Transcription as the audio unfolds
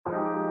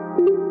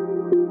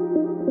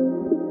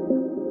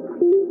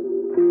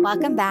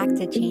Welcome back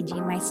to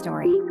Changing My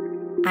Story.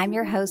 I'm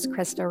your host,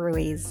 Crystal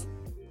Ruiz.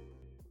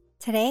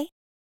 Today,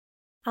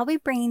 I'll be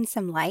bringing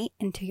some light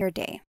into your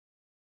day.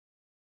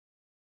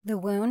 The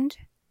wound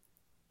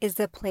is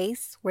the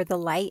place where the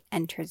light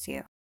enters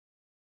you.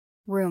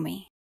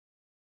 Rumi.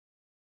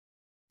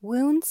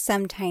 Wounds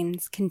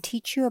sometimes can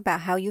teach you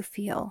about how you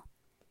feel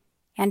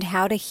and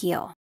how to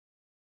heal.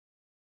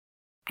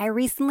 I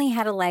recently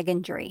had a leg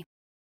injury,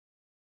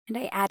 and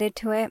I added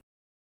to it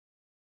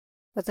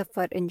with a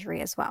foot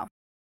injury as well.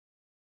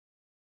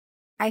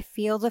 I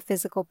feel the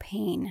physical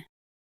pain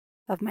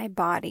of my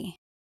body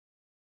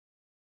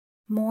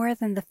more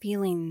than the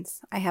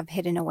feelings I have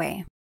hidden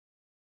away.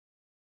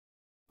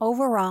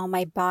 Overall,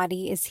 my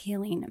body is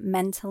healing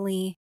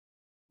mentally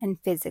and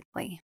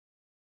physically.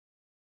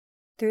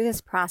 Through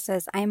this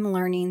process, I'm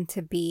learning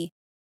to be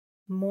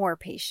more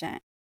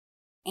patient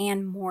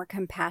and more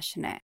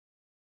compassionate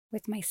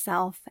with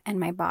myself and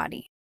my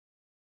body.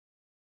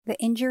 The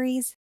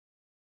injuries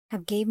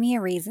have gave me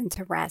a reason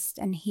to rest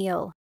and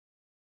heal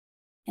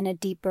in a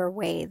deeper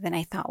way than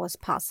I thought was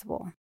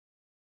possible.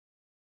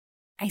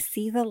 I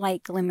see the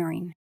light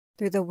glimmering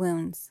through the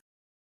wounds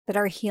that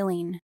are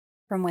healing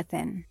from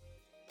within.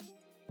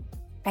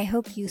 I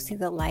hope you see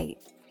the light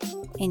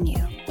in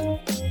you.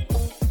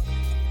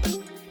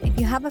 If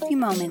you have a few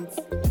moments,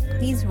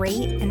 please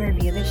rate and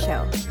review the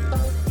show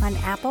on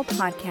Apple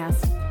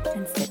Podcasts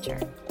and Stitcher.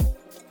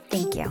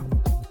 Thank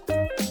you.